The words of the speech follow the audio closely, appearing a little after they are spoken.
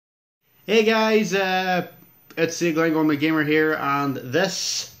Hey guys, it's the Glengormley Gamer here, and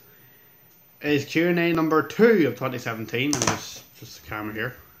this is Q&A number 2 of 2017. Let me just the camera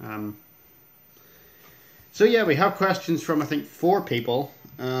here. So yeah, we have questions from I think 4 people.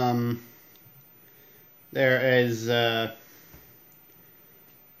 There is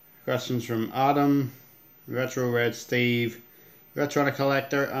questions from Adam, Retro Red Steve, Retronic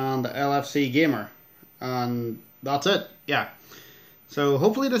Collector, and LFC Gamer, and that's it. Yeah. So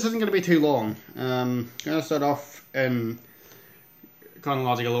hopefully this isn't going to be too long. I'm going to start off in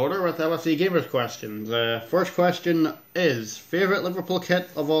chronological order with LFC Gamers questions. First question is, favourite Liverpool kit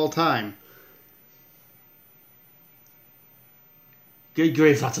of all time? Good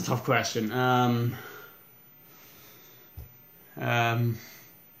grief, that's a tough question.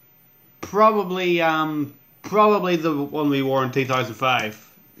 Probably the one we wore in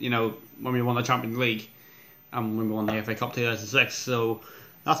 2005, when we won the Champions League. And when we won the FA Cup 2006, so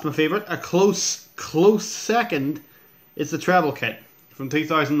that's my favourite. A close second is the treble kit from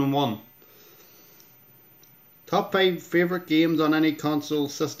 2001. Top 5 favourite games on any console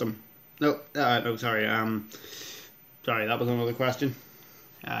system. No, sorry. Sorry, that was another question.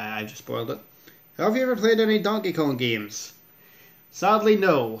 I just spoiled it. Have you ever played any Donkey Kong games? Sadly,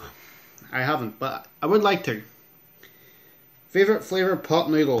 no. I haven't, but I would like to. Favourite flavour pot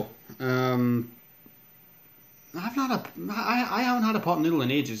noodle? I haven't had a pot noodle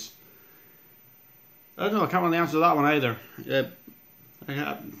in ages. I don't know. I can't really answer that one either. I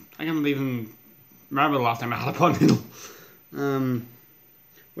can't even remember the last time I had a pot noodle.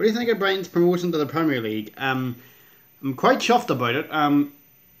 What do you think of Brighton's promotion to the Premier League? I'm quite chuffed about it.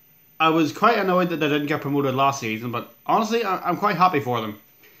 I was quite annoyed that they didn't get promoted last season, but honestly, I'm quite happy for them.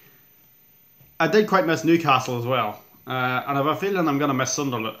 I did quite miss Newcastle as well, and I have a feeling I'm going to miss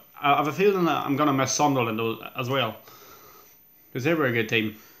Sunderland. I have a feeling that I'm going to miss Sunderland as well, because they were a good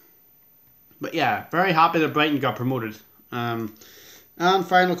team. But yeah, very happy that Brighton got promoted. And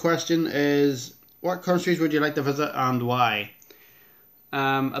final question is, what countries would you like to visit and why?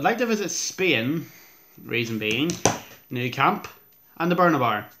 I'd like to visit Spain, reason being, Nou Camp and the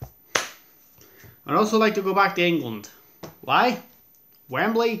Bernabeu. I'd also like to go back to England. Why?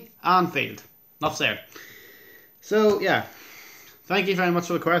 Wembley, Anfield. Enough said. So yeah. Thank you very much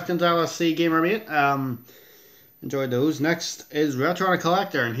for the questions, LSC Gamer Mate. Enjoyed those. Next is Retronic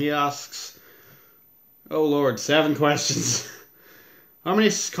Collector, and he asks, oh lord, 7 questions. How many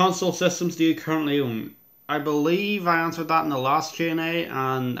console systems do you currently own? I believe I answered that in the last Q&A,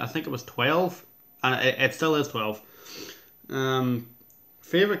 and I think it was 12. And it still is 12.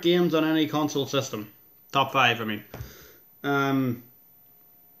 Favourite games on any console system? Top 5, I mean. I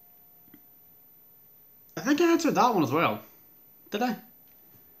think I answered that one as well. Did I?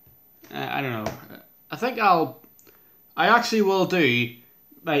 I don't know. I think I actually will do,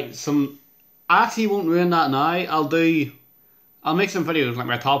 like, I actually won't ruin that now. I'll make some videos, like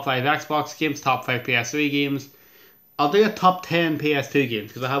my top 5 Xbox games, top 5 PS3 games. I'll do a top 10 PS2 games,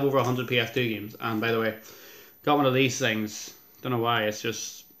 because I have over 100 PS2 games. And by the way, got one of these things. Don't know why, it's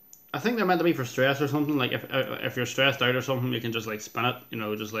just, I think they're meant to be for stress or something. Like, if you're stressed out or something, you can just, like, spin it,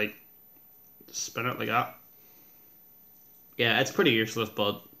 just, like, spin it like that. Yeah, it's pretty useless,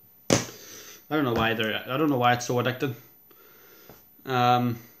 but I don't know why it's so addictive.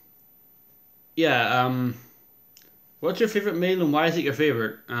 What's your favourite meal and why is it your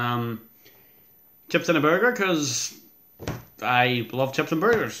favourite? Chips and a burger, because I love chips and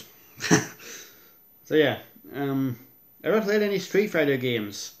burgers. So yeah, ever played any Street Fighter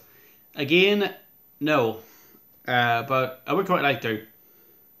games? Again, no, but I would quite like to.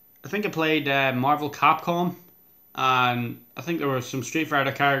 I think I played Marvel Capcom. And I think there were some Street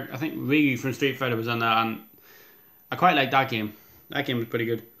Fighter characters. I think Ryu from Street Fighter was in that, and I quite liked that game. That game was pretty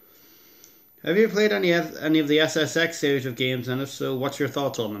good. Have you played any of the SSX series of games, and if so, what's your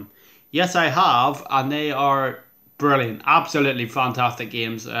thoughts on them? Yes, I have, and they are brilliant. Absolutely fantastic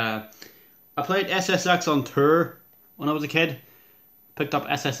games. I played SSX on tour when I was a kid. Picked up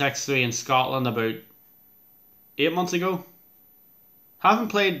SSX 3 in Scotland about 8 months ago. Haven't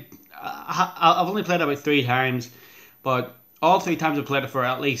played... I've only played it about 3 times, but all 3 times I've played it for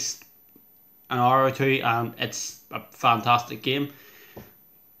at least an hour or 2, and it's a fantastic game.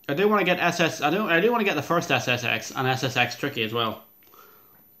 I do want to get I do want to get the first SSX and SSX Tricky as well,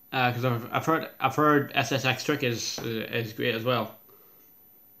 because I've heard SSX Tricky is great as well.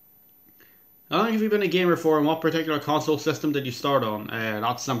 How long have you been a gamer for, and what particular console system did you start on?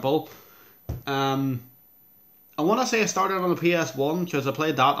 That's simple. I want to say I started on the PS1 because I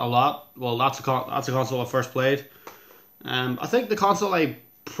played that a lot. Well, that's a console I first played. I think the console I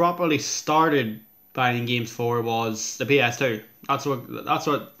properly started buying games for was the PS2. That's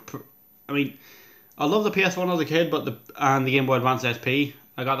what I mean, I love the PS1 as a kid, but the Game Boy Advance SP.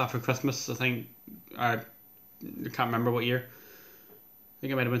 I got that for Christmas. I think I can't remember what year. I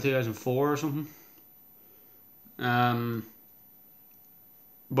think it might have been 2004 or something.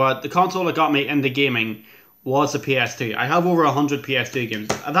 But the console that got me into gaming was the PS2. I have over 100 PS2 games.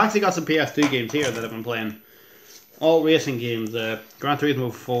 I've actually got some PS2 games here that I've been playing. All racing games. Gran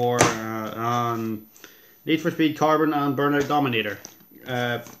Turismo 4, and Need for Speed Carbon and Burnout Dominator.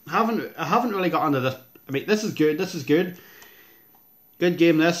 I haven't really got into this. I mean, this is good. This is good. Good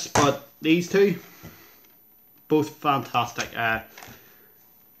game, this. But these two, both fantastic.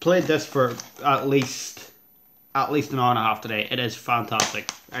 Played this for at least an hour and a half today. It is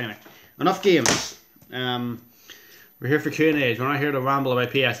fantastic. Anyway, enough games. We're here for Q&As. We're not here to ramble about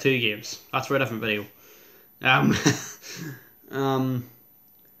PS2 games. That's for a different video.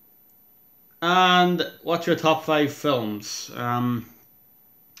 And what's your top 5 films?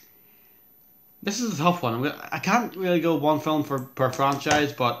 This is a tough one. I can't really go one film per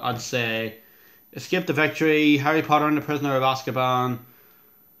franchise, but I'd say Escape to Victory, Harry Potter and the Prisoner of Azkaban,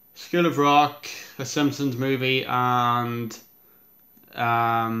 School of Rock, a Simpsons movie, and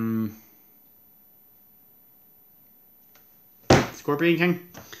Scorpion King.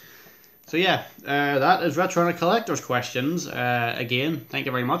 So yeah, that is Retronic Collector's questions. Again, thank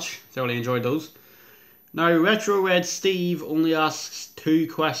you very much. Thoroughly enjoyed those. Now, Retro Red Steve only asks 2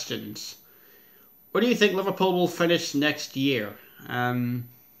 questions. Where do you think Liverpool will finish next year? I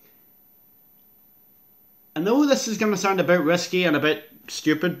know this is going to sound a bit risky and a bit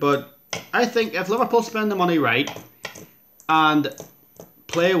stupid, but I think if Liverpool spend the money right and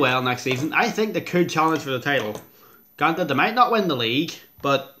play well next season, I think they could challenge for the title. Granted, they might not win the league,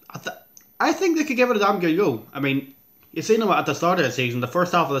 but I think they could give it a damn good go. I mean, you've seen them at the start of the season, the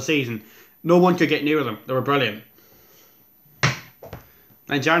first half of the season, no one could get near them. They were brilliant.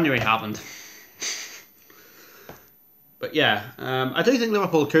 Then January happened. But yeah, I do think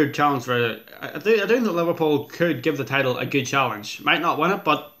Liverpool could challenge for it. I do think Liverpool could give the title a good challenge. Might not win it,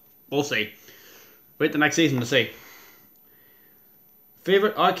 but we'll see. Wait the next season to see.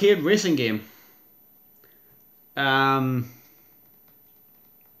 Favourite arcade racing game? I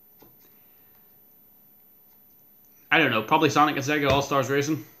don't know. Probably Sonic and Sega All-Stars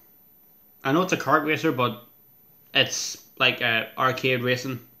Racing. I know it's a kart racer, but it's like arcade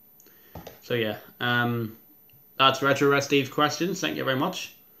racing. So yeah. That's Retro Red Steve's questions. Thank you very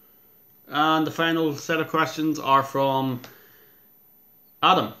much. And the final set of questions are from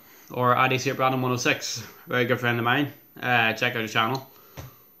Adam, or Addy Super Adam 106. Very good friend of mine. Check out his channel.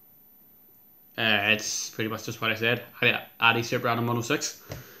 It's pretty much just what I said. Addy Super Adam 106.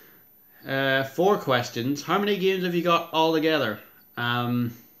 4 questions. How many games have you got all together?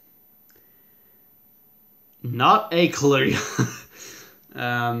 Not a clue.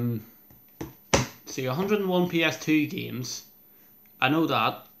 See, 101 PS2 games. I know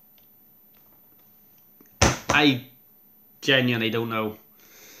that. I genuinely don't know.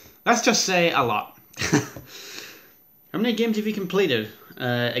 Let's just say a lot. How many games have you completed?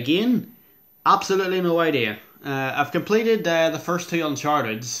 Again, absolutely no idea. I've completed the first 2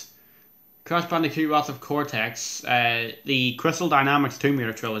 Uncharted's. Crash Bandicoot Wrath of Cortex, the Crystal Dynamics Tomb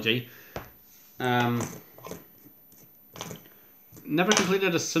Raider trilogy. Never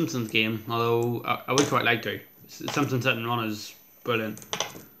completed a Simpsons game, although I would quite like to. Simpsons Hit and Run is brilliant.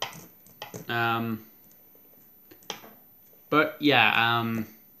 But yeah,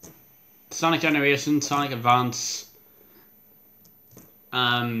 Sonic Generation, Sonic Advance.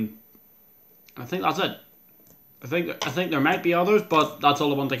 I think that's it. I think there might be others, but that's all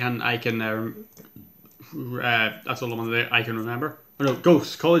the ones that's all the ones that I can remember. Oh no,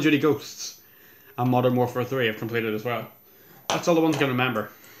 Ghosts, Call of Duty Ghosts, and Modern Warfare 3 I've completed as well. That's all the ones I can remember.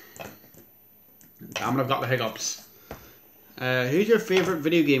 Damn it, I've got the hiccups. Who's your favourite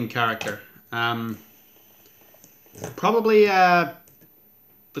video game character? Probably,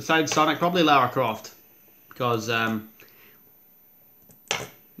 besides Sonic, probably Lara Croft. Because, not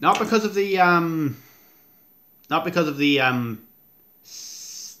because of the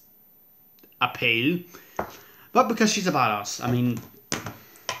appeal, but because she's a badass. I mean,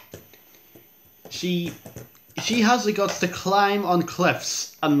 she has the guts to climb on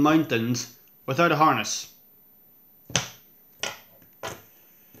cliffs and mountains without a harness.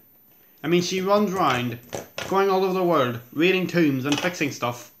 I mean, she runs around, going all over the world, raiding tombs and fixing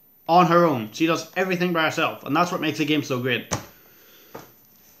stuff on her own. She does everything by herself, and that's what makes the game so great.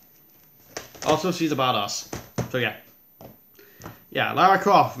 Also, she's a badass. So yeah. Yeah, Lara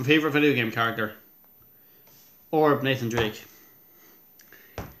Croft, my favourite video game character. Or Nathan Drake.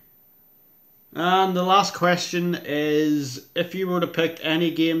 And the last question is, if you were to pick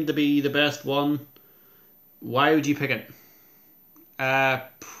any game to be the best one, why would you pick it?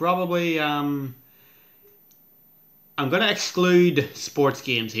 Probably, I'm going to exclude sports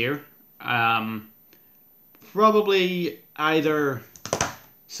games here. Probably either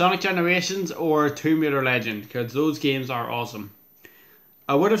Sonic Generations or Tomb Raider Legend, because those games are awesome.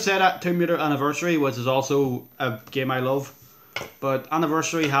 I would have said that Tomb Raider Anniversary, which is also a game I love, but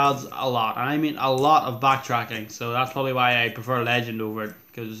Anniversary has a lot, and I mean a lot of backtracking, so that's probably why I prefer Legend over it,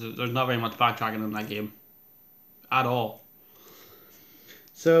 because there's not very much backtracking in that game. At all.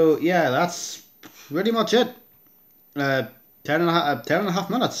 So, yeah, that's pretty much it. 10 and a half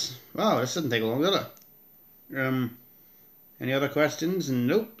minutes. Wow, this didn't take long, did it? Any other questions?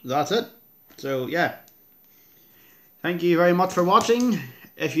 Nope, that's it. So, yeah. Thank you very much for watching.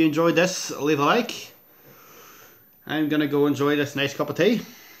 If you enjoyed this, leave a like. I'm going to go enjoy this nice cup of tea.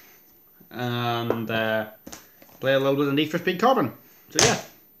 And play a little bit of Need for Speed Carbon. So, yeah.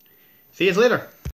 See you later.